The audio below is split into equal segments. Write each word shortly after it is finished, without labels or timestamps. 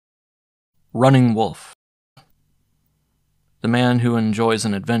Running Wolf. The man who enjoys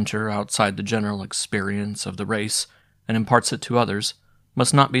an adventure outside the general experience of the race and imparts it to others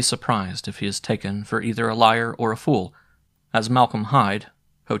must not be surprised if he is taken for either a liar or a fool, as Malcolm Hyde,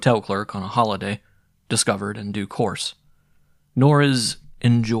 hotel clerk on a holiday, discovered in due course. Nor is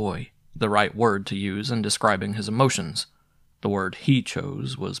enjoy the right word to use in describing his emotions. The word he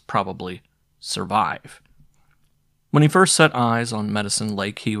chose was probably survive. When he first set eyes on Medicine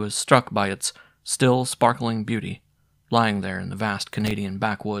Lake, he was struck by its still sparkling beauty, lying there in the vast Canadian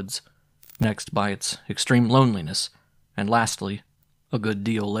backwoods, next by its extreme loneliness, and lastly, a good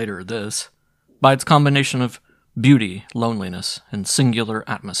deal later this, by its combination of beauty, loneliness, and singular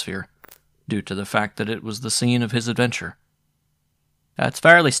atmosphere, due to the fact that it was the scene of his adventure. "It's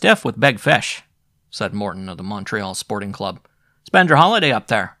fairly stiff with big fish," said Morton of the Montreal Sporting Club. "Spend your holiday up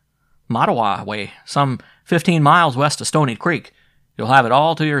there. Mattawa way, some 15 miles west of Stony Creek. You'll have it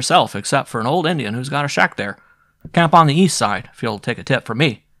all to yourself except for an old Indian who's got a shack there. Camp on the east side, if you'll take a tip from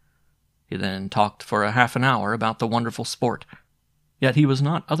me." He then talked for a half an hour about the wonderful sport. Yet he was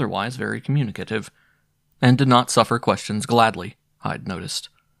not otherwise very communicative, and did not suffer questions gladly, Hyde noticed.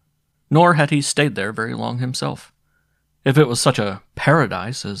 Nor had he stayed there very long himself. If it was such a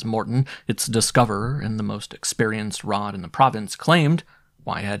paradise as Morton, its discoverer and the most experienced rod in the province, claimed,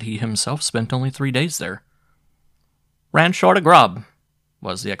 why had he himself spent only 3 days there? "Ran short of grub,"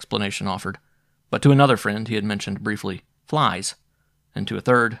 was the explanation offered, but to another friend he had mentioned briefly flies, and to a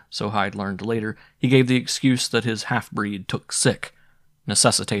third, so Hyde learned later, he gave the excuse that his half-breed took sick,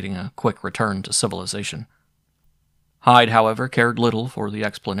 necessitating a quick return to civilization. Hyde, however, cared little for the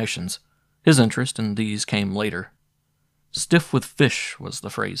explanations. His interest in these came later. Stiff with fish was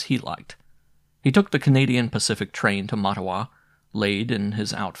the phrase he liked. He took the Canadian Pacific train to Mattawa, laid in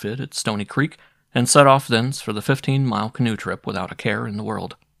his outfit at Stony Creek, and set off thence for the 15-mile canoe trip without a care in the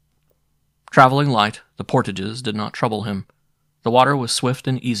world. Traveling light, the portages did not trouble him. The water was swift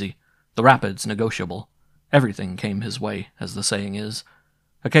and easy, the rapids negotiable. Everything came his way, as the saying is.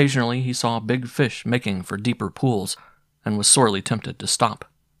 Occasionally he saw big fish making for deeper pools, and was sorely tempted to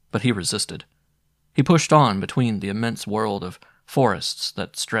stop, but he resisted. He pushed on between the immense world of forests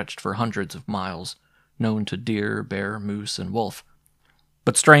that stretched for hundreds of miles, known to deer, bear, moose, and wolf,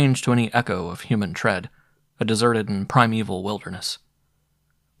 but strange to any echo of human tread, a deserted and primeval wilderness.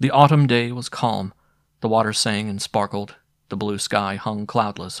 The autumn day was calm, the water sang and sparkled, the blue sky hung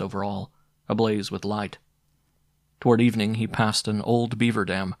cloudless over all, ablaze with light. Toward evening he passed an old beaver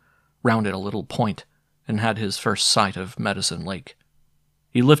dam, rounded a little point, and had his first sight of Medicine Lake.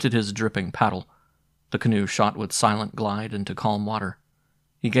 He lifted his dripping paddle. The canoe shot with silent glide into calm water.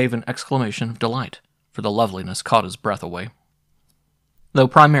 He gave an exclamation of delight, for the loveliness caught his breath away. Though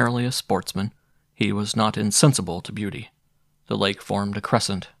primarily a sportsman, he was not insensible to beauty. The lake formed a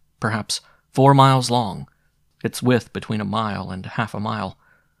crescent, perhaps 4 miles long, its width between a mile and half a mile.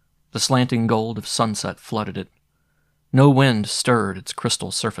 The slanting gold of sunset flooded it. No wind stirred its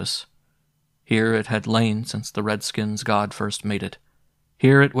crystal surface. Here it had lain since the Redskins' god first made it.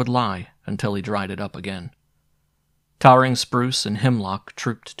 Here it would lie until he dried it up again. Towering spruce and hemlock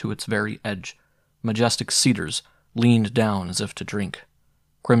trooped to its very edge. Majestic cedars leaned down as if to drink.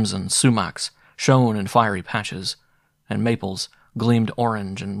 Crimson sumacs shone in fiery patches, and maples gleamed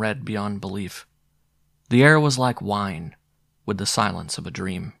orange and red beyond belief. The air was like wine, with the silence of a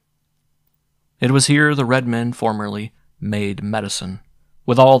dream. It was here the red men formerly made medicine,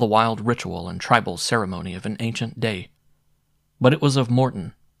 with all the wild ritual and tribal ceremony of an ancient day. But it was of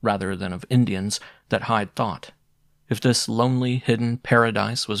Morton, rather than of Indians, that Hyde thought. If this lonely, hidden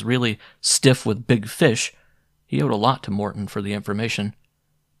paradise was really stiff with big fish, he owed a lot to Morton for the information.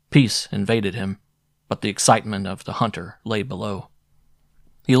 Peace invaded him, but the excitement of the hunter lay below.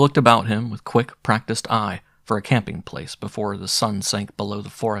 He looked about him with quick, practiced eye for a camping place before the sun sank below the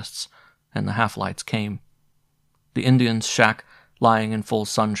forests and the half-lights came. The Indian's shack, lying in full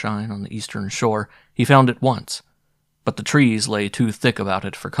sunshine on the eastern shore, he found at once, but the trees lay too thick about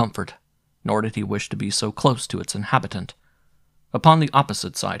it for comfort, nor did he wish to be so close to its inhabitant. Upon the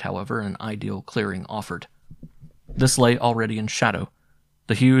opposite side, however, an ideal clearing offered. This lay already in shadow,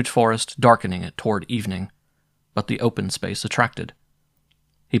 the huge forest darkening it toward evening, but the open space attracted.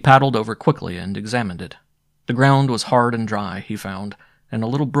 He paddled over quickly and examined it. The ground was hard and dry, he found, and a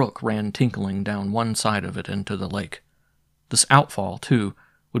little brook ran tinkling down one side of it into the lake. This outfall, too,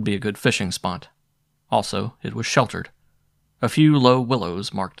 would be a good fishing spot. Also, it was sheltered. A few low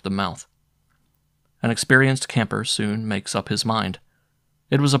willows marked the mouth. An experienced camper soon makes up his mind.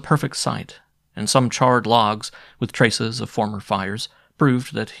 It was a perfect site, and some charred logs, with traces of former fires,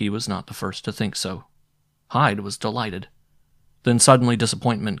 proved that he was not the first to think so. Hyde was delighted. Then suddenly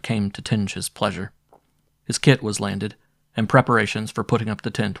disappointment came to tinge his pleasure. His kit was landed, and preparations for putting up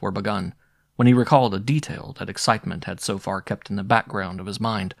the tent were begun, when he recalled a detail that excitement had so far kept in the background of his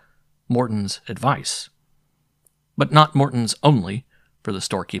mind: Morton's advice. But not Morton's only, for the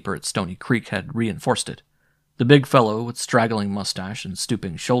storekeeper at Stony Creek had reinforced it. The big fellow with straggling mustache and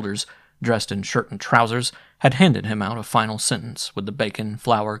stooping shoulders, dressed in shirt and trousers, had handed him out a final sentence with the bacon,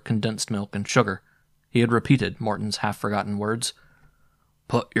 flour, condensed milk, and sugar. He had repeated Morton's half-forgotten words.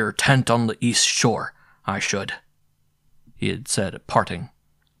 "Put your tent on the east shore, I should," he had said at parting.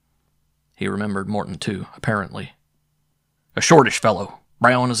 He remembered Morton, too, apparently. "A shortish fellow,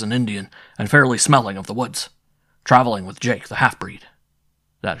 brown as an Indian, and fairly smelling of the woods. Traveling with Jake, the half-breed."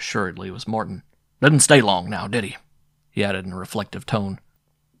 That assuredly was Morton. "Didn't stay long now, did he?" he added in a reflective tone.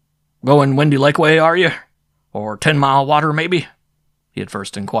 "Going Windy Lake way, are you? Or 10 Mile Water, maybe?" he had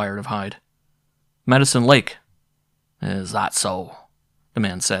first inquired of Hyde. "Medicine Lake." "Is that so?" the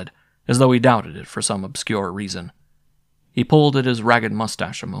man said, as though he doubted it for some obscure reason. He pulled at his ragged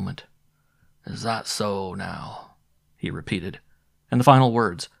mustache a moment. "Is that so, now?" he repeated, and the final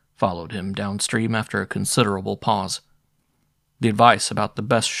words followed him downstream after a considerable pause. The advice about the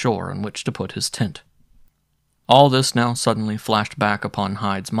best shore on which to put his tent. All this now suddenly flashed back upon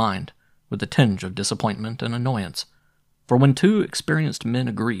Hyde's mind, with a tinge of disappointment and annoyance, for when two experienced men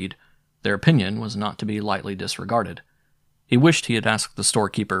agreed, their opinion was not to be lightly disregarded. He wished he had asked the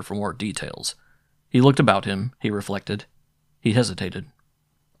storekeeper for more details. He looked about him, he reflected. He hesitated.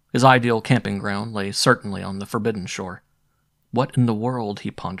 His ideal camping ground lay certainly on the forbidden shore. What in the world,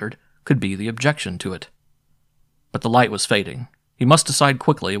 he pondered, could be the objection to it? But the light was fading. He must decide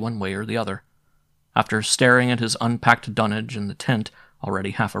quickly one way or the other. After staring at his unpacked dunnage and the tent,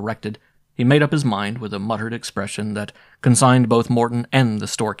 already half erected, he made up his mind with a muttered expression that consigned both Morton and the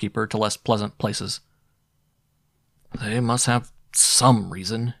storekeeper to less pleasant places. "They must have some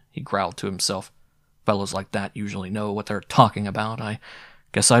reason," he growled to himself. "Fellows like that usually know what they're talking about. I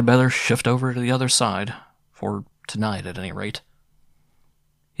guess I'd better shift over to the other side, for tonight at any rate."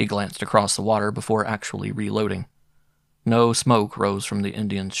 He glanced across the water before actually reloading. No smoke rose from the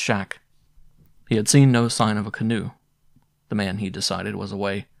Indian's shack. He had seen no sign of a canoe. The man, he decided, was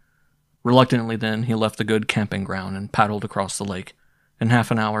away. Reluctantly then, he left the good camping ground and paddled across the lake, and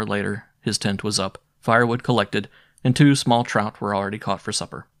half an hour later his tent was up, firewood collected, and 2 small trout were already caught for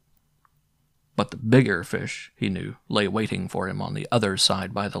supper. But the bigger fish, he knew, lay waiting for him on the other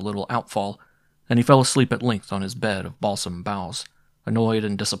side by the little outfall, and he fell asleep at length on his bed of balsam boughs, annoyed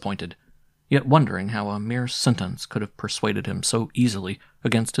and disappointed, yet wondering how a mere sentence could have persuaded him so easily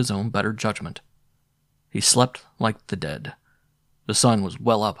against his own better judgment. He slept like the dead. The sun was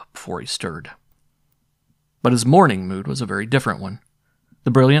well up before he stirred. But his morning mood was a very different one.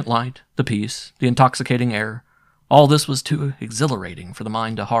 The brilliant light, the peace, the intoxicating air, all this was too exhilarating for the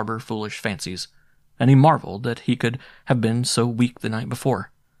mind to harbor foolish fancies, and he marveled that he could have been so weak the night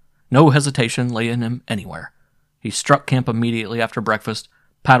before. No hesitation lay in him anywhere. He struck camp immediately after breakfast,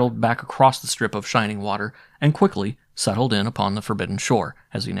 paddled back across the strip of shining water, and quickly settled in upon the forbidden shore,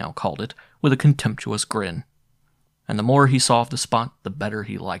 as he now called it, with a contemptuous grin. And the more he saw of the spot, the better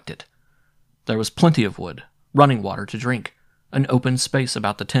he liked it. There was plenty of wood, running water to drink, an open space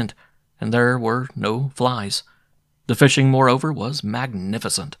about the tent, and there were no flies. The fishing, moreover, was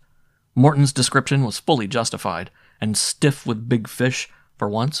magnificent. Morton's description was fully justified, and stiff with big fish, for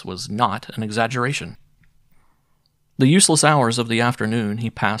once, was not an exaggeration. The useless hours of the afternoon he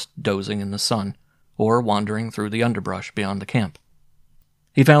passed dozing in the sun, or wandering through the underbrush beyond the camp.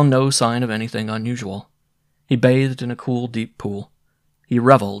 He found no sign of anything unusual. He bathed in a cool, deep pool. He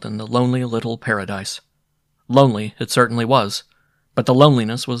reveled in the lonely little paradise. Lonely it certainly was, but the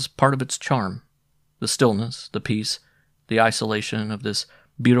loneliness was part of its charm. The stillness, the peace, the isolation of this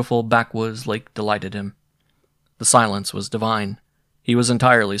beautiful backwoods lake delighted him. The silence was divine. He was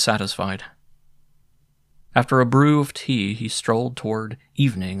entirely satisfied. After a brew of tea, he strolled toward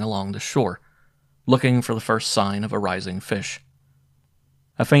evening along the shore, looking for the first sign of a rising fish.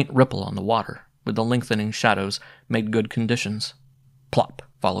 A faint ripple on the water, with the lengthening shadows, made good conditions. Plop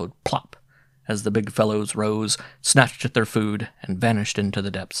followed plop, as the big fellows rose, snatched at their food, and vanished into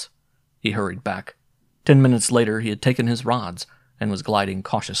the depths. He hurried back. 10 minutes later he had taken his rods, and was gliding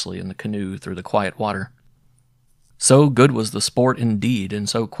cautiously in the canoe through the quiet water. So good was the sport indeed, and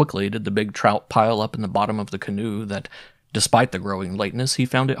so quickly did the big trout pile up in the bottom of the canoe that, despite the growing lateness, he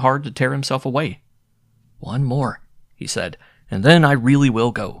found it hard to tear himself away. "One more," he said, "and then I really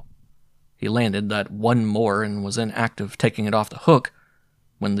will go." He landed that one more and was in act of taking it off the hook,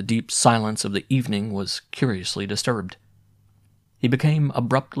 when the deep silence of the evening was curiously disturbed. He became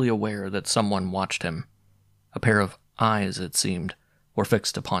abruptly aware that someone watched him. A pair of eyes, it seemed, were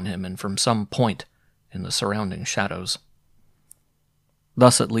fixed upon him and from some point in the surrounding shadows.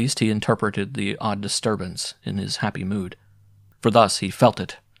 Thus at least he interpreted the odd disturbance in his happy mood, for thus he felt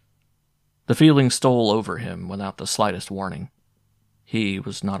it. The feeling stole over him without the slightest warning. He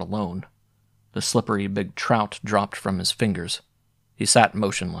was not alone. The slippery big trout dropped from his fingers. He sat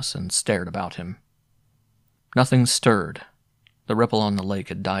motionless and stared about him. Nothing stirred. The ripple on the lake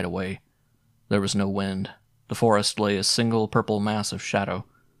had died away. There was no wind. The forest lay a single purple mass of shadow.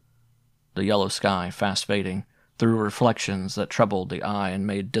 The yellow sky, fast fading, threw reflections that troubled the eye and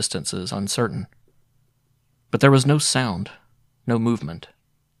made distances uncertain. But there was no sound, no movement.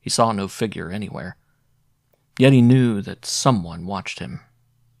 He saw no figure anywhere. Yet he knew that someone watched him,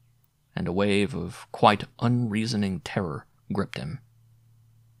 and a wave of quite unreasoning terror gripped him.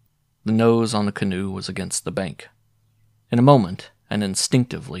 The nose on the canoe was against the bank. In a moment, and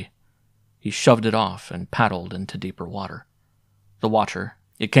instinctively, he shoved it off and paddled into deeper water. The watcher,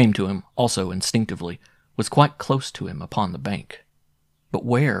 it came to him also instinctively, was quite close to him upon the bank. But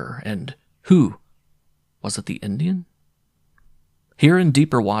where, and who? Was it the Indian? Here in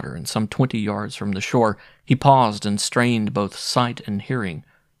deeper water, and some 20 yards from the shore, he paused and strained both sight and hearing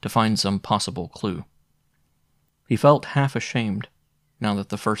to find some possible clue. He felt half ashamed, now that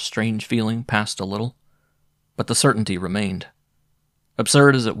the first strange feeling passed a little, but the certainty remained.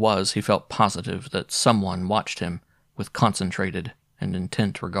 Absurd as it was, he felt positive that someone watched him with concentrated and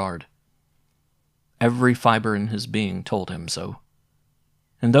intent regard. Every fiber in his being told him so.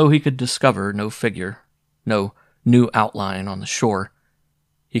 And though he could discover no figure, no new outline on the shore,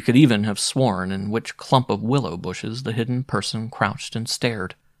 he could even have sworn in which clump of willow bushes the hidden person crouched and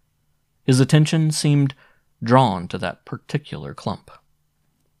stared. His attention seemed drawn to that particular clump.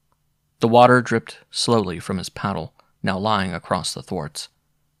 The water dripped slowly from his paddle, now lying across the thwarts.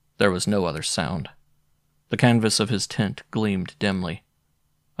 There was no other sound. The canvas of his tent gleamed dimly.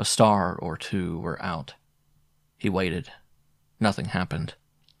 A star or two were out. He waited. Nothing happened.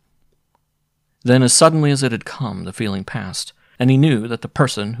 Then, as suddenly as it had come, the feeling passed, and he knew that the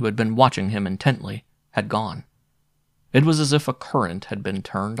person who had been watching him intently had gone. It was as if a current had been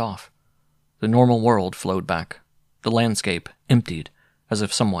turned off. The normal world flowed back. The landscape emptied, as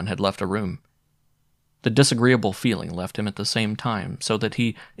if someone had left a room. The disagreeable feeling left him at the same time, so that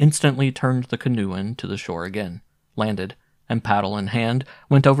he instantly turned the canoe in to the shore again, landed, and paddle in hand,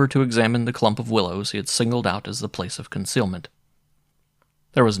 went over to examine the clump of willows he had singled out as the place of concealment.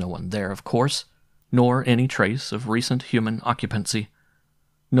 There was no one there, of course, nor any trace of recent human occupancy.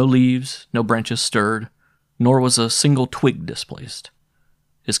 No leaves, no branches stirred, nor was a single twig displaced.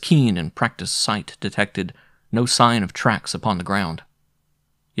 His keen and practiced sight detected no sign of tracks upon the ground.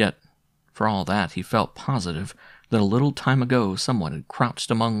 Yet, for all that, he felt positive that a little time ago someone had crouched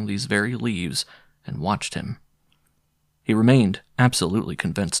among these very leaves and watched him. He remained absolutely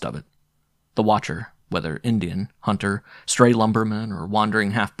convinced of it. The watcher, whether Indian, hunter, stray lumberman, or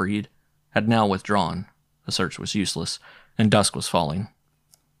wandering half-breed, had now withdrawn. The search was useless, and dusk was falling.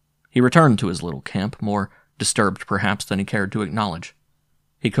 He returned to his little camp, more disturbed perhaps than he cared to acknowledge.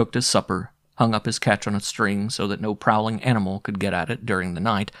 He cooked his supper, hung up his catch on a string so that no prowling animal could get at it during the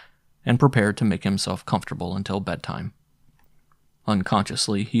night, and prepared to make himself comfortable until bedtime.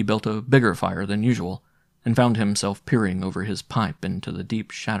 Unconsciously, he built a bigger fire than usual, and found himself peering over his pipe into the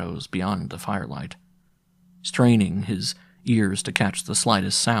deep shadows beyond the firelight, straining his ears to catch the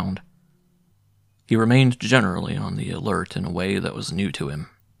slightest sound. He remained generally on the alert in a way that was new to him.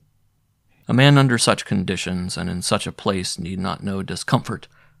 A man under such conditions and in such a place need not know discomfort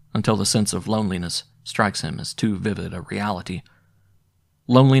until the sense of loneliness strikes him as too vivid a reality.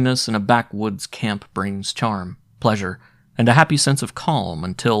 Loneliness in a backwoods camp brings charm, pleasure, and a happy sense of calm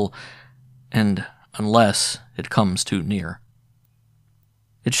unless it comes too near.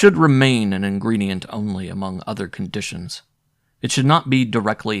 It should remain an ingredient only among other conditions. It should not be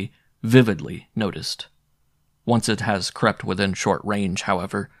directly, vividly noticed. Once it has crept within short range,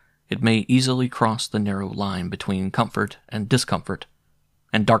 however, it may easily cross the narrow line between comfort and discomfort,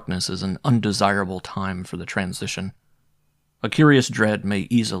 and darkness is an undesirable time for the transition. A curious dread may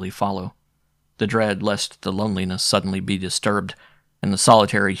easily follow, the dread lest the loneliness suddenly be disturbed, and the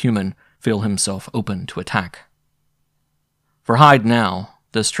solitary human feel himself open to attack. For Hyde now,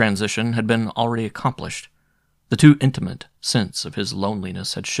 this transition had been already accomplished. The too intimate sense of his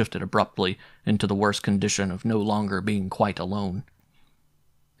loneliness had shifted abruptly into the worse condition of no longer being quite alone.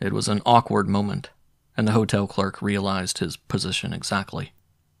 It was an awkward moment, and the hotel clerk realized his position exactly.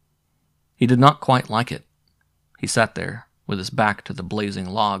 He did not quite like it. He sat there, with his back to the blazing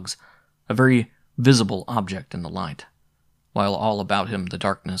logs, a very visible object in the light, while all about him the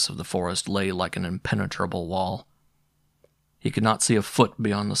darkness of the forest lay like an impenetrable wall. He could not see a foot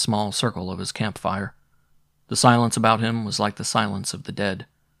beyond the small circle of his campfire. The silence about him was like the silence of the dead.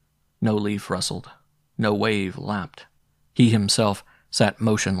 No leaf rustled. No wave lapped. He himself sat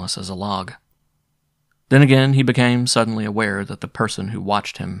motionless as a log. Then again he became suddenly aware that the person who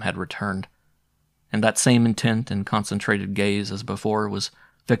watched him had returned, and that same intent and concentrated gaze as before was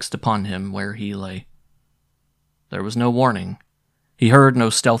fixed upon him where he lay. There was no warning. He heard no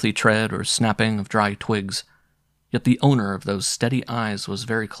stealthy tread or snapping of dry twigs, yet the owner of those steady eyes was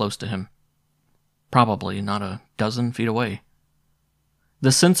very close to him, probably not a dozen feet away.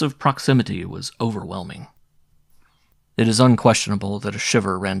 The sense of proximity was overwhelming. It is unquestionable that a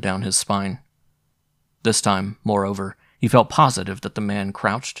shiver ran down his spine. This time, moreover, he felt positive that the man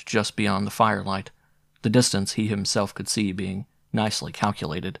crouched just beyond the firelight, the distance he himself could see being nicely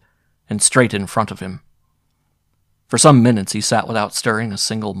calculated, and straight in front of him. For some minutes he sat without stirring a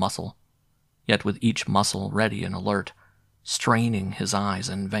single muscle, yet with each muscle ready and alert, straining his eyes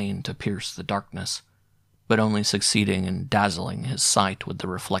in vain to pierce the darkness, but only succeeding in dazzling his sight with the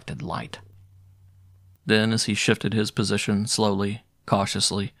reflected light. Then, as he shifted his position slowly,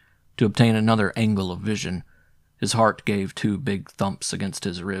 cautiously, to obtain another angle of vision, his heart gave 2 big thumps against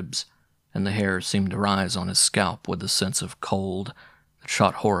his ribs, and the hair seemed to rise on his scalp with a sense of cold that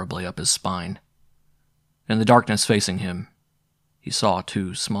shot horribly up his spine. In the darkness facing him, he saw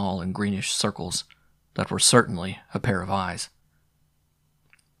 2 small and greenish circles that were certainly a pair of eyes.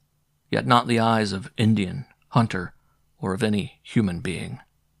 Yet not the eyes of Indian, hunter, or of any human being.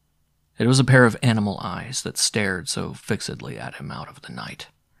 It was a pair of animal eyes that stared so fixedly at him out of the night.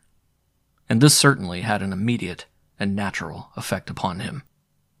 And this certainly had an immediate and natural effect upon him.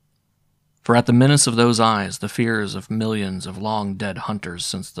 For at the menace of those eyes, the fears of millions of long-dead hunters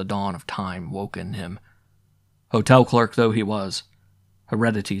since the dawn of time woke in him. Hotel clerk though he was,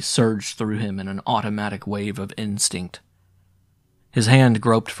 heredity surged through him in an automatic wave of instinct. His hand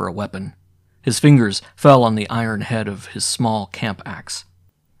groped for a weapon. His fingers fell on the iron head of his small camp axe.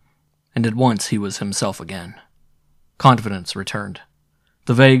 And at once he was himself again. Confidence returned.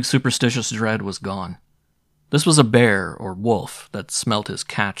 The vague, superstitious dread was gone. This was a bear or wolf that smelt his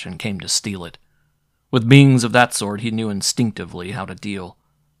catch and came to steal it. With beings of that sort he knew instinctively how to deal,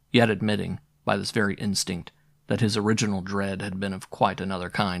 yet admitting, by this very instinct, that his original dread had been of quite another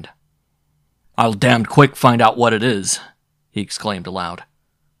kind. "I'll damned quick find out what it is," he exclaimed aloud,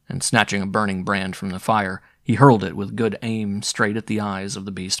 and snatching a burning brand from the fire, he hurled it with good aim straight at the eyes of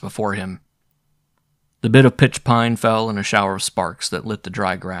the beast before him. The bit of pitch pine fell in a shower of sparks that lit the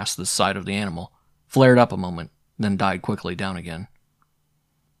dry grass this side of the animal, flared up a moment, then died quickly down again.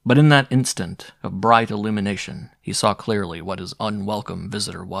 But in that instant of bright illumination he saw clearly what his unwelcome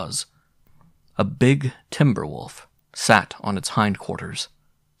visitor was. A big timber wolf sat on its hindquarters,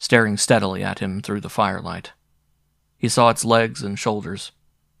 staring steadily at him through the firelight. He saw its legs and shoulders.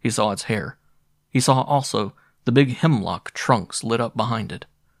 He saw its hair. He saw also the big hemlock trunks lit up behind it,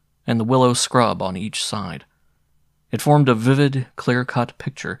 and the willow scrub on each side. It formed a vivid, clear-cut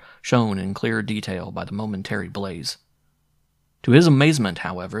picture shown in clear detail by the momentary blaze. To his amazement,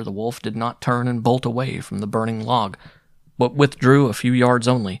 however, the wolf did not turn and bolt away from the burning log, but withdrew a few yards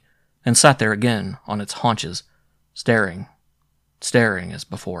only, and sat there again on its haunches, staring as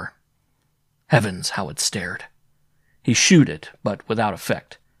before. Heavens, how it stared! He shooed it, but without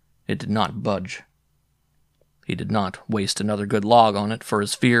effect. It did not budge. He did not waste another good log on it, for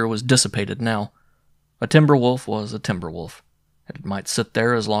his fear was dissipated now. A timber wolf was a timber wolf, and it might sit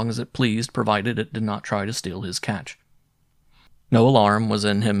there as long as it pleased, provided it did not try to steal his catch. No alarm was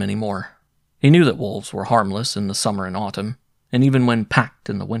in him any more. He knew that wolves were harmless in the summer and autumn, and even when packed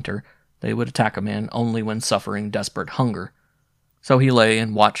in the winter, they would attack a man only when suffering desperate hunger. So he lay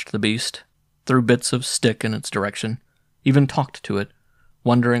and watched the beast, threw bits of stick in its direction, even talked to it,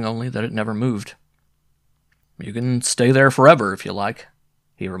 wondering only that it never moved. "You can stay there forever if you like,"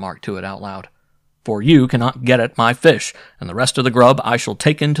 he remarked to it out loud, "for you cannot get at my fish, and the rest of the grub I shall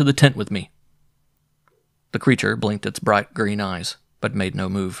take into the tent with me." The creature blinked its bright green eyes, but made no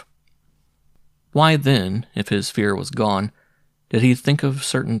move. Why then, if his fear was gone, did he think of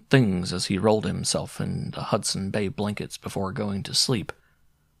certain things as he rolled himself in the Hudson Bay blankets before going to sleep?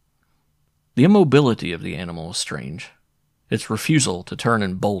 The immobility of the animal was strange. Its refusal to turn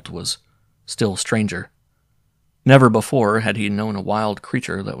and bolt was still stranger. Never before had he known a wild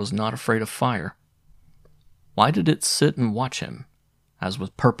creature that was not afraid of fire. Why did it sit and watch him, as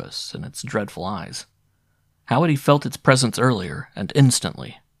with purpose in its dreadful eyes? How had he felt its presence earlier, and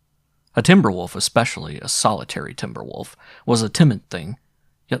instantly? A timber wolf, especially a solitary timber wolf, was a timid thing,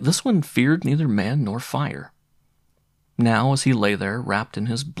 yet this one feared neither man nor fire. Now, as he lay there, wrapped in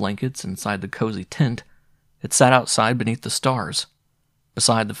his blankets inside the cozy tent, It sat outside beneath the stars,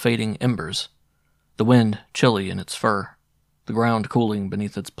 beside the fading embers, the wind chilly in its fur, the ground cooling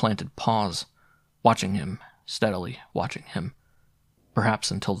beneath its planted paws, watching him, steadily watching him, perhaps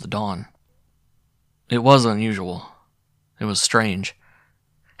until the dawn. It was unusual. It was strange.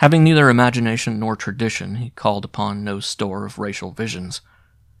 Having neither imagination nor tradition, he called upon no store of racial visions.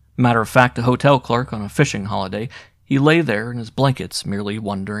 Matter of fact, a hotel clerk on a fishing holiday, he lay there in his blankets, merely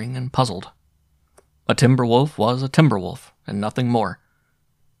wondering and puzzled. A timber wolf was a timber wolf, and nothing more.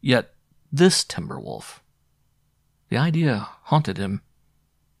 Yet this timber wolf, the idea haunted him,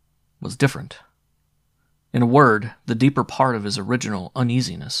 was different. In a word, the deeper part of his original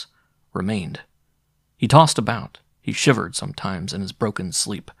uneasiness remained. He tossed about. He shivered sometimes in his broken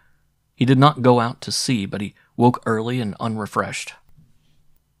sleep. He did not go out to sea, but he woke early and unrefreshed.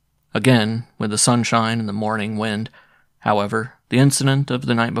 Again, with the sunshine and the morning wind, however, the incident of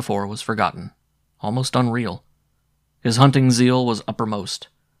the night before was forgotten, almost unreal. His hunting zeal was uppermost.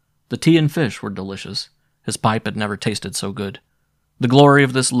 The tea and fish were delicious. His pipe had never tasted so good. The glory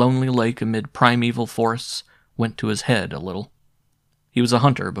of this lonely lake amid primeval forests went to his head a little. He was a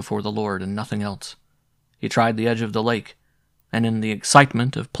hunter before the Lord and nothing else. He tried the edge of the lake, and in the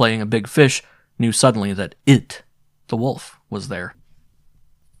excitement of playing a big fish, knew suddenly that it, the wolf, was there.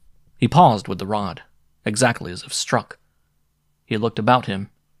 He paused with the rod, exactly as if struck. He looked about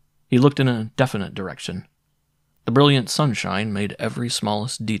him. He looked in a definite direction. The brilliant sunshine made every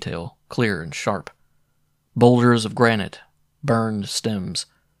smallest detail clear and sharp. Boulders of granite, burned stems,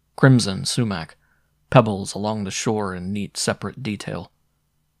 crimson sumac, pebbles along the shore in neat separate detail,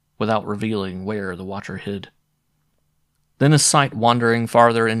 without revealing where the watcher hid. Then his sight wandering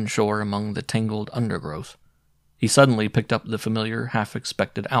farther inshore among the tangled undergrowth, he suddenly picked up the familiar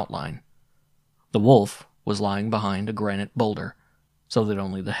half-expected outline. The wolf was lying behind a granite boulder, so that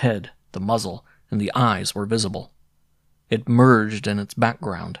only the head, the muzzle, and the eyes were visible. It merged in its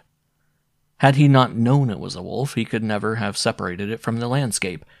background. Had he not known it was a wolf, he could never have separated it from the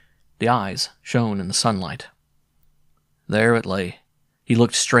landscape. The eyes shone in the sunlight. There it lay. He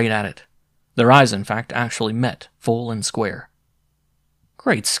looked straight at it. Their eyes, in fact, actually met, full and square.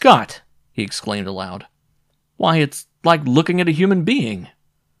 "Great Scott!" he exclaimed aloud. "Why, it's like looking at a human being."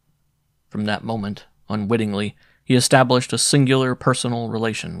 From that moment, unwittingly, he established a singular personal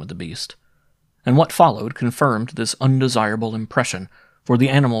relation with the beast. And what followed confirmed this undesirable impression, for the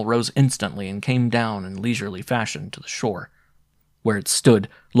animal rose instantly and came down in leisurely fashion to the shore, where it stood,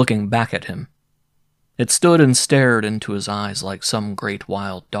 looking back at him. It stood and stared into his eyes like some great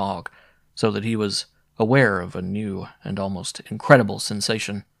wild dog, so that he was aware of a new and almost incredible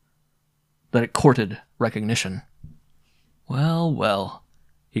sensation, that it courted recognition. "Well, well,"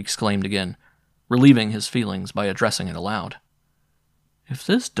 he exclaimed again, relieving his feelings by addressing it aloud. "If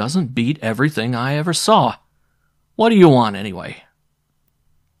this doesn't beat everything I ever saw! What do you want, anyway?"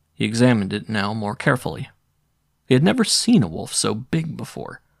 He examined it now more carefully. He had never seen a wolf so big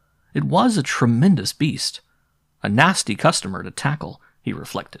before. It was a tremendous beast. A nasty customer to tackle, he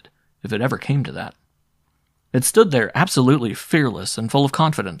reflected, if it ever came to that. It stood there absolutely fearless and full of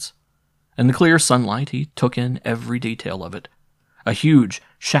confidence. In the clear sunlight he took in every detail of it. A huge,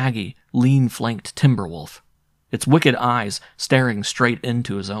 shaggy, lean-flanked timber wolf, its wicked eyes staring straight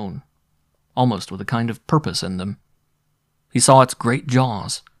into his own, almost with a kind of purpose in them. He saw its great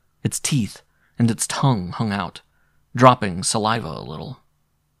jaws, its teeth, and its tongue hung out, dropping saliva a little.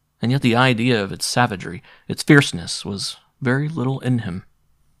 And yet the idea of its savagery, its fierceness, was very little in him.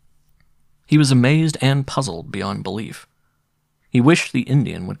 He was amazed and puzzled beyond belief. He wished the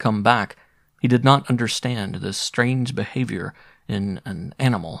Indian would come back. He did not understand this strange behavior in an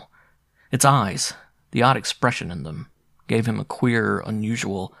animal. Its eyes, the odd expression in them, gave him a queer,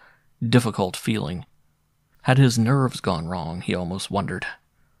 unusual, difficult feeling. Had his nerves gone wrong, he almost wondered.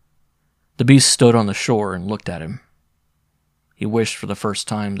 The beast stood on the shore and looked at him. He wished for the first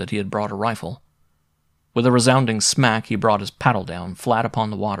time that he had brought a rifle. With a resounding smack, he brought his paddle down flat upon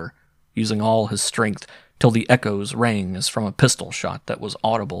the water, using all his strength till the echoes rang as from a pistol shot that was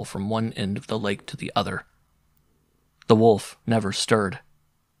audible from one end of the lake to the other. The wolf never stirred.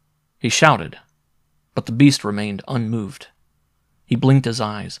 He shouted, but the beast remained unmoved. He blinked his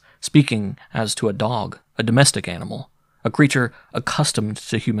eyes, speaking as to a dog, a domestic animal, a creature accustomed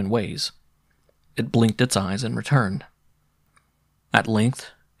to human ways. It blinked its eyes in return. At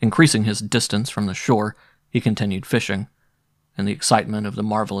length, increasing his distance from the shore, he continued fishing, and the excitement of the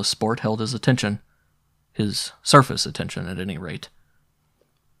marvelous sport held his attention, his surface attention at any rate.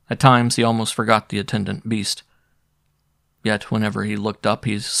 At times he almost forgot the attendant beast. Yet whenever he looked up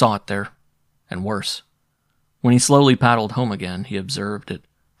he saw it there, and worse. When he slowly paddled home again, he observed it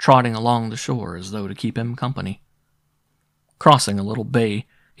trotting along the shore as though to keep him company. Crossing a little bay,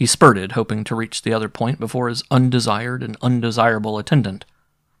 he spurted, hoping to reach the other point before his undesired and undesirable attendant.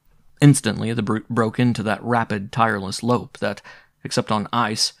 Instantly, the brute broke into that rapid, tireless lope that, except on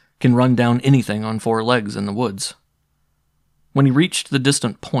ice, can run down anything on 4 legs in the woods. When he reached the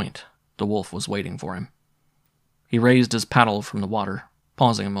distant point, the wolf was waiting for him. He raised his paddle from the water,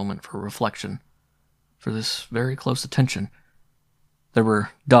 pausing a moment for reflection. For this very close attention, there were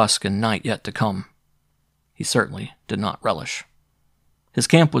dusk and night yet to come. He certainly did not relish. His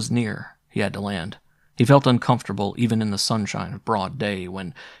camp was near. He had to land. He felt uncomfortable even in the sunshine of broad day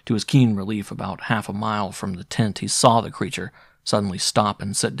when, to his keen relief, about half a mile from the tent, he saw the creature suddenly stop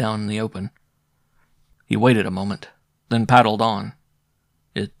and sit down in the open. He waited a moment, then paddled on.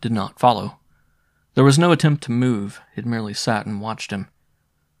 It did not follow. There was no attempt to move. It merely sat and watched him.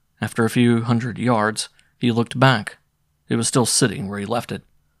 After a few 100 yards, he looked back. It was still sitting where he left it.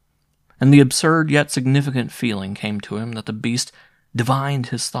 And the absurd yet significant feeling came to him that the beast divined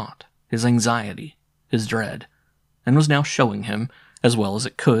his thought, his anxiety, his dread, and was now showing him, as well as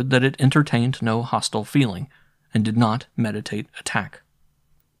it could, that it entertained no hostile feeling, and did not meditate attack.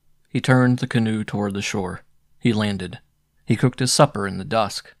 He turned the canoe toward the shore. He landed. He cooked his supper in the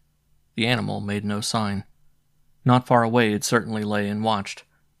dusk. The animal made no sign. Not far away it certainly lay and watched,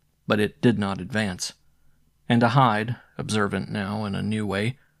 but it did not advance. And to Hyde, observant now in a new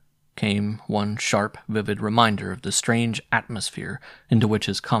way, came one sharp, vivid reminder of the strange atmosphere into which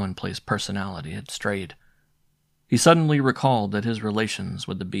his commonplace personality had strayed. He suddenly recalled that his relations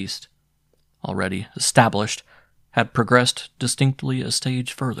with the beast, already established, had progressed distinctly a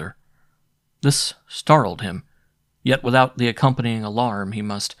stage further. This startled him, yet without the accompanying alarm he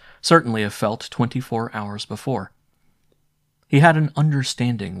must certainly have felt 24 hours before. He had an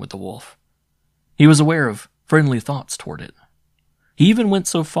understanding with the wolf. He was aware of friendly thoughts toward it. He even went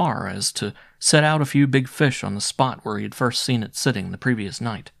so far as to set out a few big fish on the spot where he had first seen it sitting the previous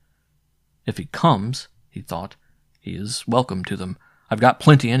night. If he comes, he thought, he is welcome to them. I've got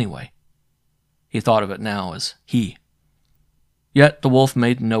plenty anyway. He thought of it now as he. Yet the wolf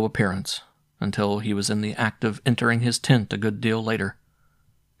made no appearance, until he was in the act of entering his tent a good deal later.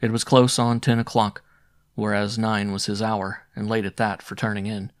 It was close on 10 o'clock, whereas 9 was his hour, and late at that for turning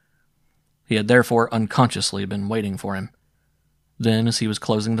in. He had therefore unconsciously been waiting for him. Then, as he was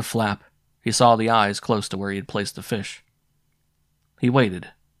closing the flap, he saw the eyes close to where he had placed the fish. He waited,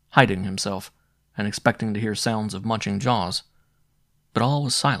 hiding himself, and expecting to hear sounds of munching jaws. But all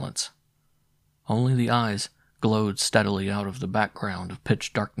was silence. Only the eyes glowed steadily out of the background of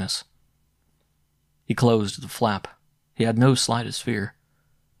pitch darkness. He closed the flap. He had no slightest fear.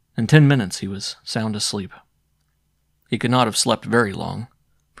 In 10 minutes he was sound asleep. He could not have slept very long,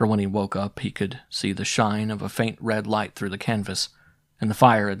 for when he woke up he could see the shine of a faint red light through the canvas, and the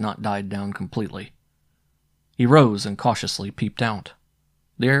fire had not died down completely. He rose and cautiously peeped out.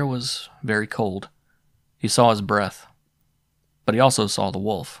 The air was very cold. He saw his breath. But he also saw the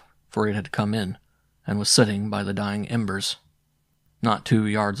wolf, for it had come in, and was sitting by the dying embers, not 2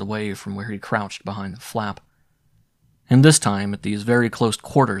 yards away from where he crouched behind the flap. And this time, at these very close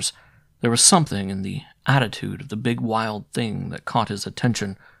quarters, there was something in the attitude of the big wild thing that caught his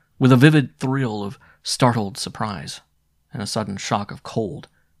attention with a vivid thrill of startled surprise, and a sudden shock of cold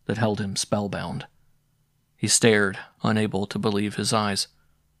that held him spellbound. He stared, unable to believe his eyes,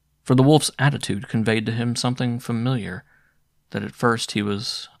 for the wolf's attitude conveyed to him something familiar that at first he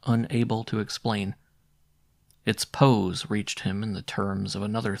was unable to explain. Its pose reached him in the terms of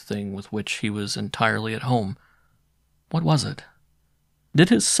another thing with which he was entirely at home. What was it? Did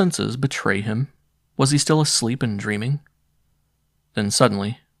his senses betray him? Was he still asleep and dreaming? Then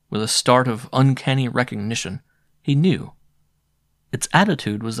suddenly, with a start of uncanny recognition, he knew. Its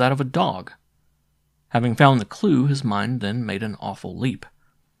attitude was that of a dog. Having found the clue, his mind then made an awful leap.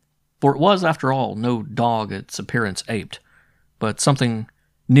 For it was, after all, no dog its appearance aped, but something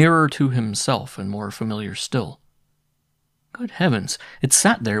nearer to himself and more familiar still. Good heavens, it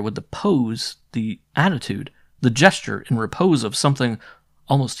sat there with the pose, the attitude, the gesture in repose of something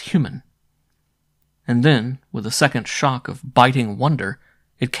almost human. And then, with a second shock of biting wonder,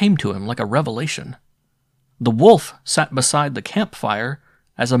 it came to him like a revelation. The wolf sat beside the campfire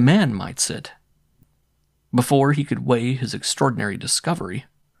as a man might sit. Before he could weigh his extraordinary discovery,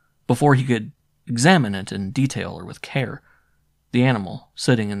 before he could examine it in detail or with care, the animal,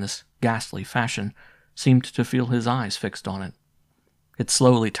 sitting in this ghastly fashion, seemed to feel his eyes fixed on it. It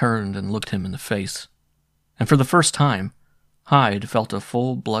slowly turned and looked him in the face, and for the first time, Hyde felt a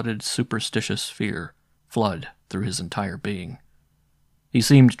full-blooded superstitious fear flood through his entire being. He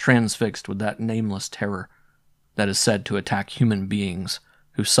seemed transfixed with that nameless terror that is said to attack human beings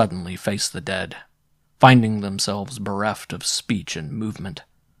who suddenly face the dead, finding themselves bereft of speech and movement.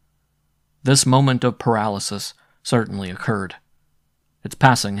 This moment of paralysis certainly occurred. Its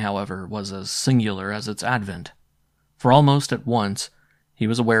passing, however, was as singular as its advent, for almost at once he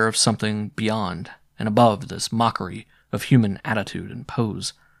was aware of something beyond and above this mockery of human attitude and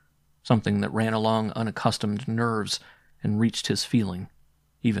pose, something that ran along unaccustomed nerves and reached his feeling,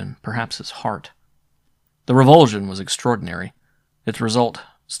 even perhaps his heart. The revulsion was extraordinary, its result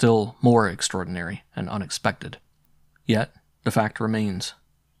still more extraordinary and unexpected. Yet the fact remains.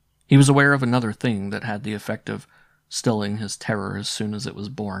 He was aware of another thing that had the effect of stilling his terror as soon as it was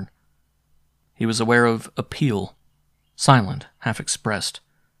born. He was aware of appeal, silent, half-expressed,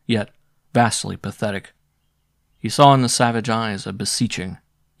 yet vastly pathetic. He saw in the savage eyes a beseeching,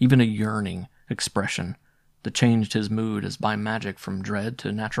 even a yearning, expression that changed his mood as by magic from dread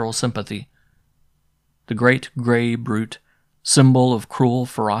to natural sympathy. The great gray brute, symbol of cruel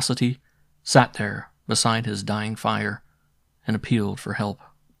ferocity, sat there beside his dying fire and appealed for help.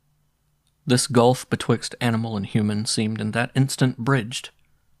 This gulf betwixt animal and human seemed in that instant bridged.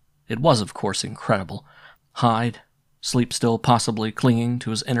 It was, of course, incredible. Hyde, sleep still possibly clinging to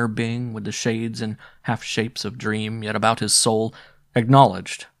his inner being with the shades and half-shapes of dream yet about his soul,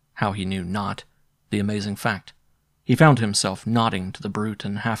 acknowledged, how he knew not, the amazing fact. He found himself nodding to the brute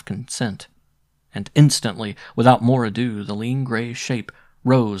in half-consent, and instantly, without more ado, the lean gray shape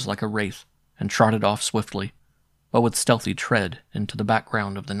rose like a wraith and trotted off swiftly, but with stealthy tread into the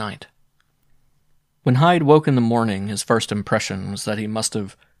background of the night. When Hyde woke in the morning, his first impression was that he must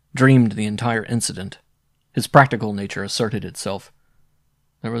have dreamed the entire incident. His practical nature asserted itself.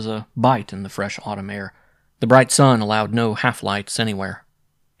 There was a bite in the fresh autumn air. The bright sun allowed no half-lights anywhere.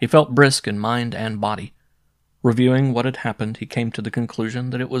 He felt brisk in mind and body. Reviewing what had happened, he came to the conclusion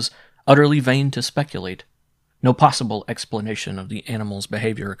that it was utterly vain to speculate. No possible explanation of the animal's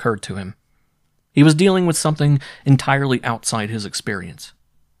behavior occurred to him. He was dealing with something entirely outside his experience.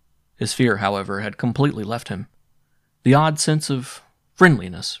 His fear, however, had completely left him. The odd sense of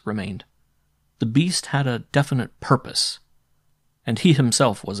friendliness remained. The beast had a definite purpose, and he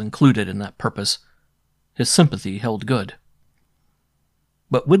himself was included in that purpose. His sympathy held good.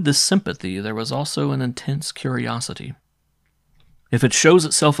 But with this sympathy there was also an intense curiosity. If it shows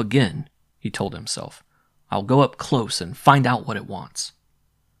itself again, he told himself, I'll go up close and find out what it wants.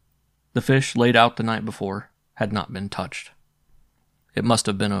 The fish laid out the night before had not been touched. It must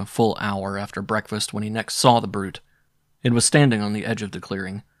have been a full hour after breakfast when he next saw the brute. It was standing on the edge of the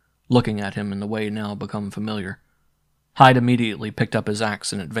clearing, looking at him in the way now become familiar. Hyde immediately picked up his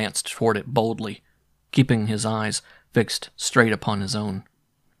axe and advanced toward it boldly, keeping his eyes fixed straight upon his own.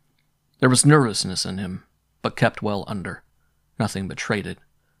 There was nervousness in him, but kept well under. Nothing betrayed it.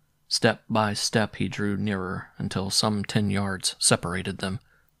 Step by step he drew nearer until some 10 yards separated them.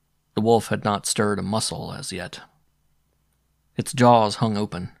 The wolf had not stirred a muscle as yet. Its jaws hung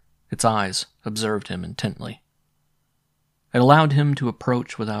open. Its eyes observed him intently. It allowed him to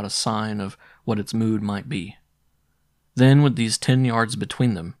approach without a sign of what its mood might be. Then, with these 10 yards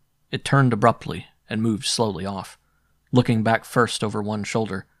between them, it turned abruptly and moved slowly off, looking back first over one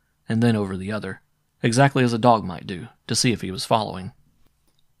shoulder and then over the other, exactly as a dog might do, to see if he was following.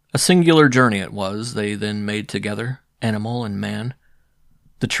 A singular journey it was they then made together, animal and man.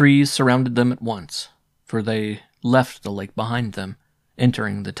 The trees surrounded them at once, for they left the lake behind them,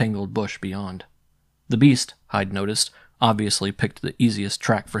 entering the tangled bush beyond. The beast, Hyde noticed, obviously picked the easiest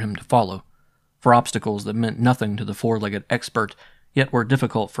track for him to follow, for obstacles that meant nothing to the four-legged expert, yet were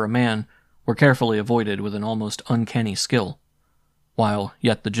difficult for a man, were carefully avoided with an almost uncanny skill, while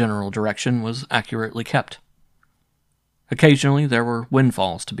yet the general direction was accurately kept. Occasionally there were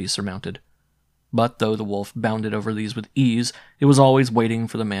windfalls to be surmounted, but though the wolf bounded over these with ease, it was always waiting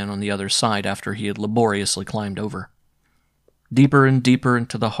for the man on the other side after he had laboriously climbed over. Deeper and deeper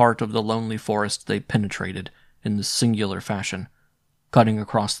into the heart of the lonely forest they penetrated in this singular fashion, cutting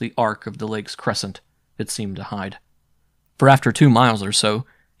across the arc of the lake's crescent, it seemed to Hyde. For after 2 miles or so,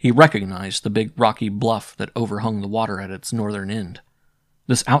 he recognized the big rocky bluff that overhung the water at its northern end.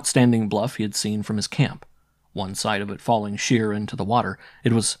 This outstanding bluff he had seen from his camp, one side of it falling sheer into the water.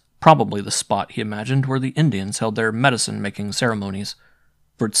 It was probably the spot he imagined where the Indians held their medicine-making ceremonies,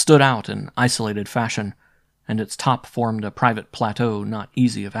 for it stood out in isolated fashion, and its top formed a private plateau not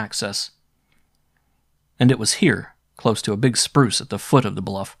easy of access. And it was here, close to a big spruce at the foot of the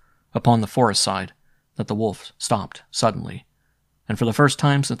bluff, upon the forest side, that the wolf stopped suddenly, and for the first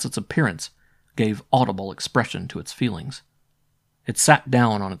time since its appearance, gave audible expression to its feelings. It sat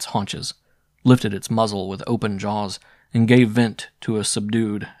down on its haunches, lifted its muzzle with open jaws, and gave vent to a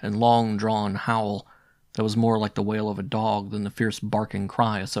subdued and long-drawn howl that was more like the wail of a dog than the fierce barking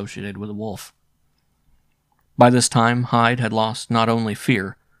cry associated with a wolf. By this time, Hyde had lost not only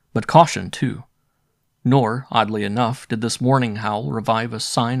fear, but caution too. Nor, oddly enough, did this warning howl revive a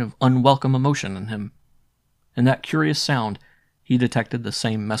sign of unwelcome emotion in him. In that curious sound, he detected the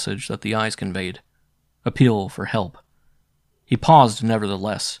same message that the eyes conveyed: appeal for help. He paused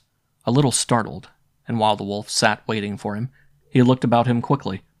nevertheless, a little startled, and while the wolf sat waiting for him, he looked about him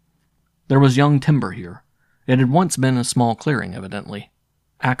quickly. There was young timber here. It had once been a small clearing, evidently.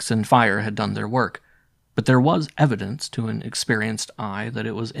 Axe and fire had done their work, but there was evidence to an experienced eye that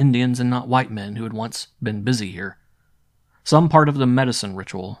it was Indians and not white men who had once been busy here. Some part of the medicine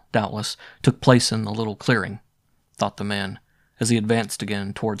ritual, doubtless, took place in the little clearing, thought the man, as he advanced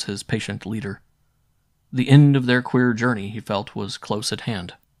again towards his patient leader. The end of their queer journey, he felt, was close at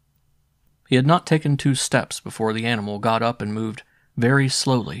hand. He had not taken 2 steps before the animal got up and moved very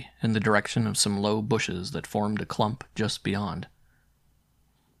slowly in the direction of some low bushes that formed a clump just beyond.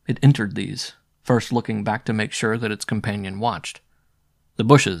 It entered these, first looking back to make sure that its companion watched. The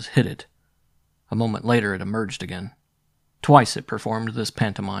bushes hid it. A moment later it emerged again. Twice it performed this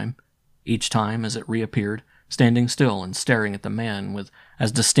pantomime, each time as it reappeared, standing still and staring at the man with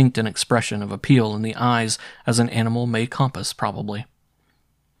as distinct an expression of appeal in the eyes as an animal may compass, probably.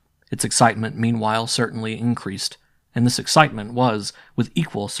 Its excitement meanwhile certainly increased, and this excitement was, with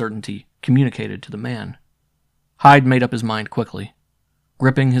equal certainty, communicated to the man. Hyde made up his mind quickly.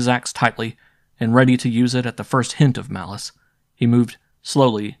 Gripping his axe tightly, and ready to use it at the first hint of malice, he moved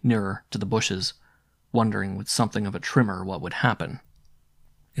slowly nearer to the bushes, wondering with something of a tremor what would happen.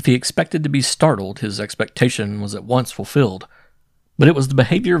 If he expected to be startled, his expectation was at once fulfilled, but it was the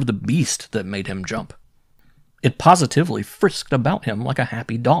behavior of the beast that made him jump. It positively frisked about him like a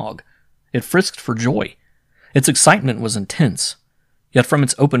happy dog. It frisked for joy. Its excitement was intense, yet from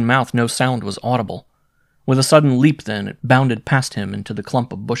its open mouth no sound was audible. With a sudden leap, then, it bounded past him into the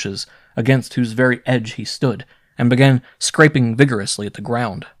clump of bushes, against whose very edge he stood, and began scraping vigorously at the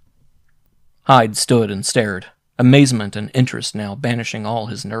ground. Hyde stood and stared, amazement and interest now banishing all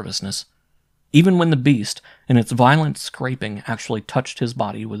his nervousness, even when the beast, in its violent scraping, actually touched his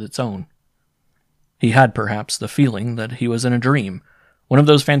body with its own. He had perhaps the feeling that he was in a dream, one of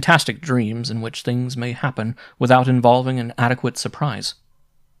those fantastic dreams in which things may happen without involving an adequate surprise.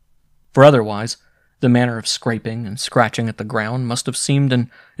 For otherwise, the manner of scraping and scratching at the ground must have seemed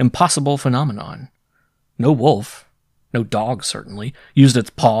an impossible phenomenon. No wolf, no dog certainly, used its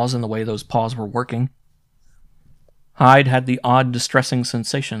paws in the way those paws were working. Hyde had the odd, distressing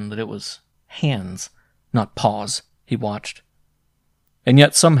sensation that it was hands, not paws, he watched. And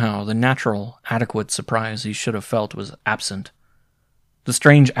yet somehow the natural, adequate surprise he should have felt was absent. The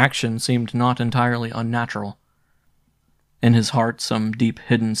strange action seemed not entirely unnatural. In his heart some deep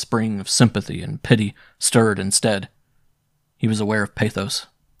hidden spring of sympathy and pity stirred instead. He was aware of pathos.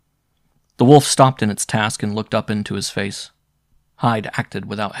 The wolf stopped in its task and looked up into his face. Hyde acted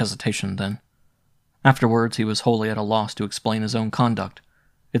without hesitation then. Afterwards he was wholly at a loss to explain his own conduct.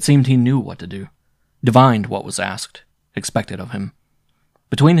 It seemed he knew what to do, divined what was asked, expected of him.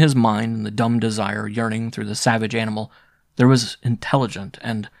 Between his mind and the dumb desire yearning through the savage animal, there was intelligent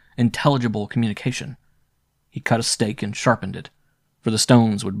and intelligible communication. He cut a stake and sharpened it, for the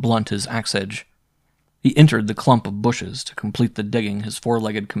stones would blunt his axe edge. He entered the clump of bushes to complete the digging his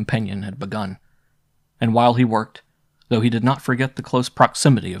 4-legged companion had begun. And while he worked, though he did not forget the close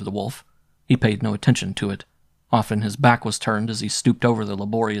proximity of the wolf, he paid no attention to it. Often his back was turned as he stooped over the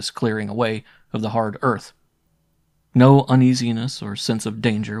laborious clearing away of the hard earth. No uneasiness or sense of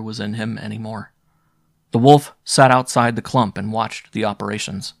danger was in him any more. The wolf sat outside the clump and watched the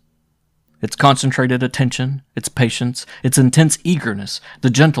operations. Its concentrated attention, its patience, its intense eagerness, the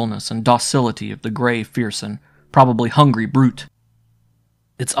gentleness and docility of the gray, fierce, and probably hungry brute.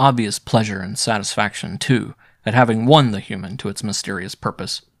 Its obvious pleasure and satisfaction, too, at having won the human to its mysterious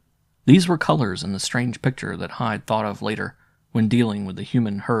purpose. These were colors in the strange picture that Hyde thought of later, when dealing with the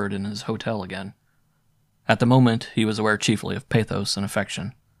human herd in his hotel again. At the moment, he was aware chiefly of pathos and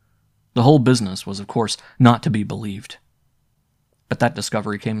affection. The whole business was, of course, not to be believed. But that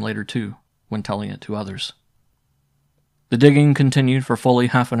discovery came later, too, when telling it to others. The digging continued for fully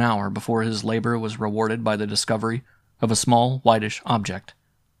half an hour before his labor was rewarded by the discovery of a small, whitish object.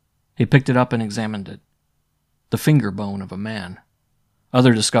 He picked it up and examined it. The finger bone of a man.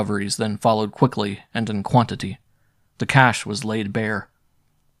 Other discoveries then followed quickly and in quantity. The cache was laid bare.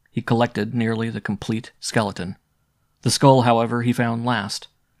 He collected nearly the complete skeleton. The skull, however, he found last,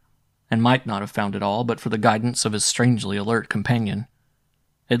 and might not have found it all but for the guidance of his strangely alert companion.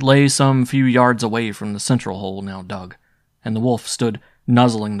 It lay some few yards away from the central hole now dug, and the wolf stood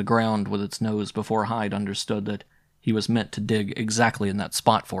nuzzling the ground with its nose before Hyde understood that he was meant to dig exactly in that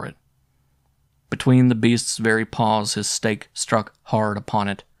spot for it. Between the beast's very paws, his stake struck hard upon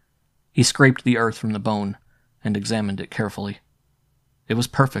it. He scraped the earth from the bone and examined it carefully. It was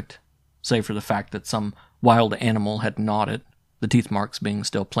perfect, save for the fact that some wild animal had gnawed it, the teeth marks being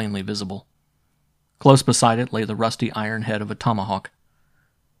still plainly visible. Close beside it lay the rusty iron head of a tomahawk.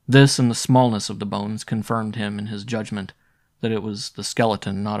 This and the smallness of the bones confirmed him in his judgment that it was the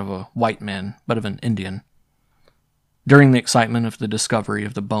skeleton not of a white man, but of an Indian. During the excitement of the discovery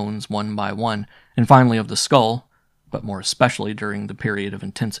of the bones one by one, and finally of the skull, but more especially during the period of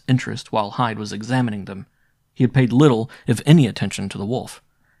intense interest while Hyde was examining them, he had paid little, if any, attention to the wolf.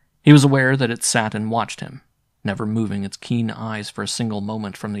 He was aware that it sat and watched him, never moving its keen eyes for a single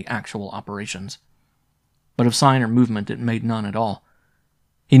moment from the actual operations. But of sign or movement it made none at all.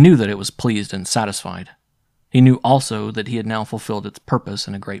 He knew that it was pleased and satisfied. He knew also that he had now fulfilled its purpose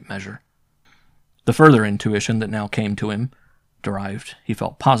in a great measure. The further intuition that now came to him, derived, he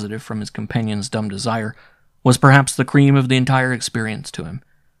felt positive, from his companion's dumb desire, was perhaps the cream of the entire experience to him.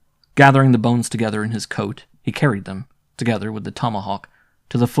 Gathering the bones together in his coat, he carried them, together with the tomahawk,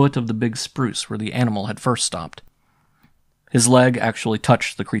 to the foot of the big spruce where the animal had first stopped. His leg actually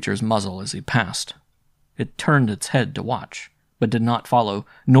touched the creature's muzzle as he passed. It turned its head to watch, but did not follow,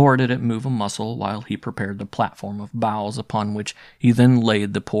 nor did it move a muscle while he prepared the platform of boughs upon which he then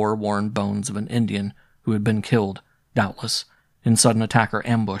laid the poor worn bones of an Indian who had been killed, doubtless, in sudden attack or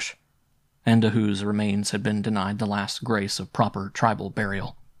ambush, and to whose remains had been denied the last grace of proper tribal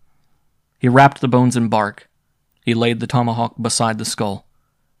burial. He wrapped the bones in bark. He laid the tomahawk beside the skull.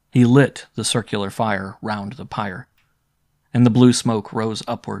 He lit the circular fire round the pyre, and the blue smoke rose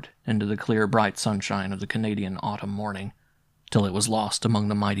upward into the clear, bright sunshine of the Canadian autumn morning, till it was lost among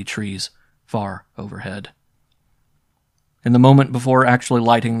the mighty trees far overhead. In the moment before actually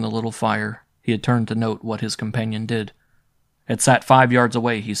lighting the little fire, he had turned to note what his companion did. It sat 5 yards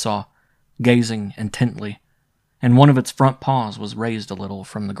away, he saw, gazing intently, and one of its front paws was raised a little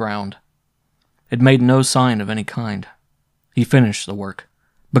from the ground. It made no sign of any kind. He finished the work,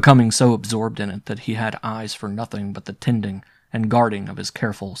 becoming so absorbed in it that he had eyes for nothing but the tending and guarding of his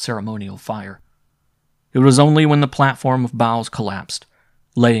careful ceremonial fire. It was only when the platform of boughs collapsed,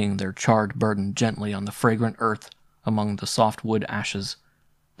 laying their charred burden gently on the fragrant earth among the soft wood ashes,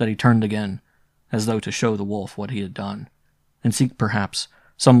 that he turned again, as though to show the wolf what he had done, and seek, perhaps,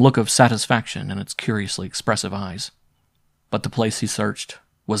 some look of satisfaction in its curiously expressive eyes. But the place he searched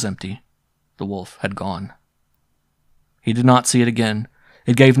was empty. The wolf had gone. He did not see it again.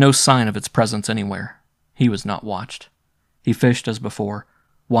 It gave no sign of its presence anywhere. He was not watched. He fished as before,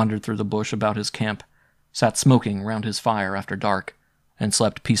 wandered through the bush about his camp, sat smoking round his fire after dark, and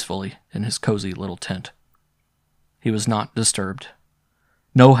slept peacefully in his cozy little tent. He was not disturbed.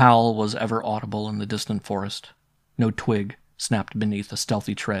 No howl was ever audible in the distant forest. No twig snapped beneath a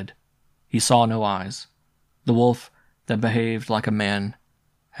stealthy tread. He saw no eyes. The wolf that behaved like a man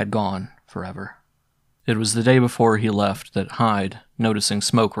had gone forever. It was the day before he left that Hyde, noticing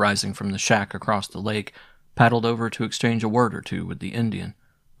smoke rising from the shack across the lake, paddled over to exchange a word or two with the Indian,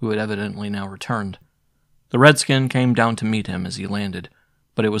 who had evidently now returned. The redskin came down to meet him as he landed,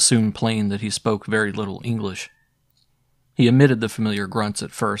 but it was soon plain that he spoke very little English. He emitted the familiar grunts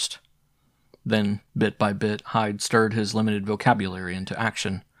at first. Then, bit by bit, Hyde stirred his limited vocabulary into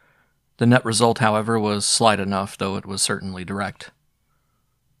action. The net result, however, was slight enough, though it was certainly direct.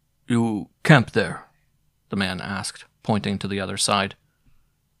 "You camp there?" the man asked, pointing to the other side.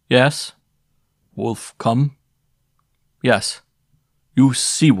 "Yes." "Wolf come?" "Yes." "You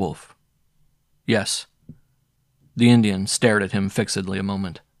see wolf?" "Yes." The Indian stared at him fixedly a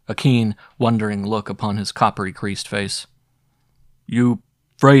moment, a keen, wondering look upon his coppery-creased face. "You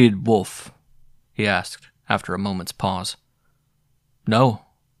 'fraid wolf?" he asked, after a moment's pause. "No,"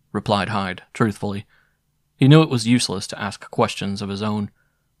 replied Hyde, truthfully. He knew it was useless to ask questions of his own,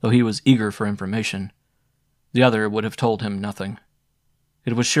 though he was eager for information. The other would have told him nothing.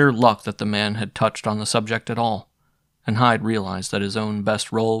 It was sheer luck that the man had touched on the subject at all, and Hyde realized that his own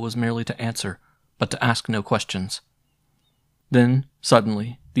best role was merely to answer, but to ask no questions. Then,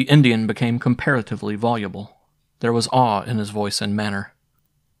 suddenly, the Indian became comparatively voluble. There was awe in his voice and manner.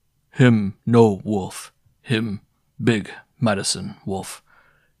 "Him no wolf. Him big medicine wolf.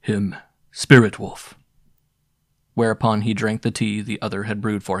 Him spirit wolf." Whereupon he drank the tea the other had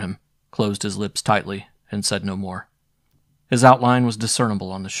brewed for him, closed his lips tightly, and said no more. His outline was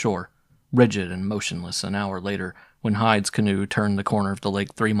discernible on the shore, rigid and motionless an hour later, when Hyde's canoe turned the corner of the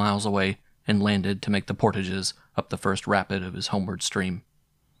lake 3 miles away and landed to make the portages up the first rapid of his homeward stream.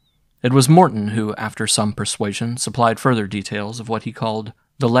 It was Morton who, after some persuasion, supplied further details of what he called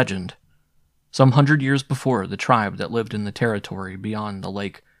the legend. Some 100 years before, the tribe that lived in the territory beyond the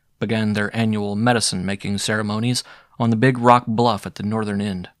lake began their annual medicine-making ceremonies on the big rock bluff at the northern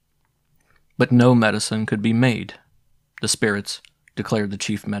end. But no medicine could be made. The spirits, declared the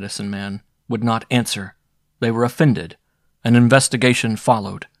chief medicine man, would not answer. They were offended. An investigation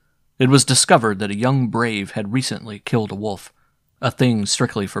followed. It was discovered that a young brave had recently killed a wolf, a thing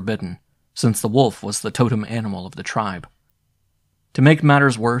strictly forbidden, since the wolf was the totem animal of the tribe. To make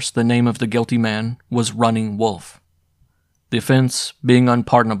matters worse, the name of the guilty man was Running Wolf. The offense being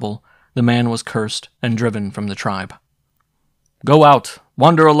unpardonable, the man was cursed and driven from the tribe. "Go out,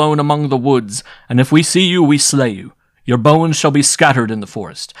 wander alone among the woods, and if we see you, we slay you. Your bones shall be scattered in the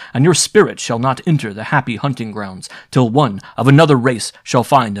forest, and your spirit shall not enter the happy hunting grounds till one of another race shall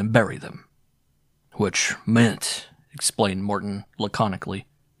find and bury them." Which meant, explained Morton laconically,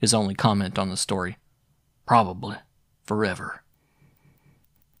 his only comment on the story, probably forever.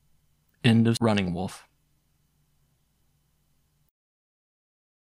 End of Running Wolf.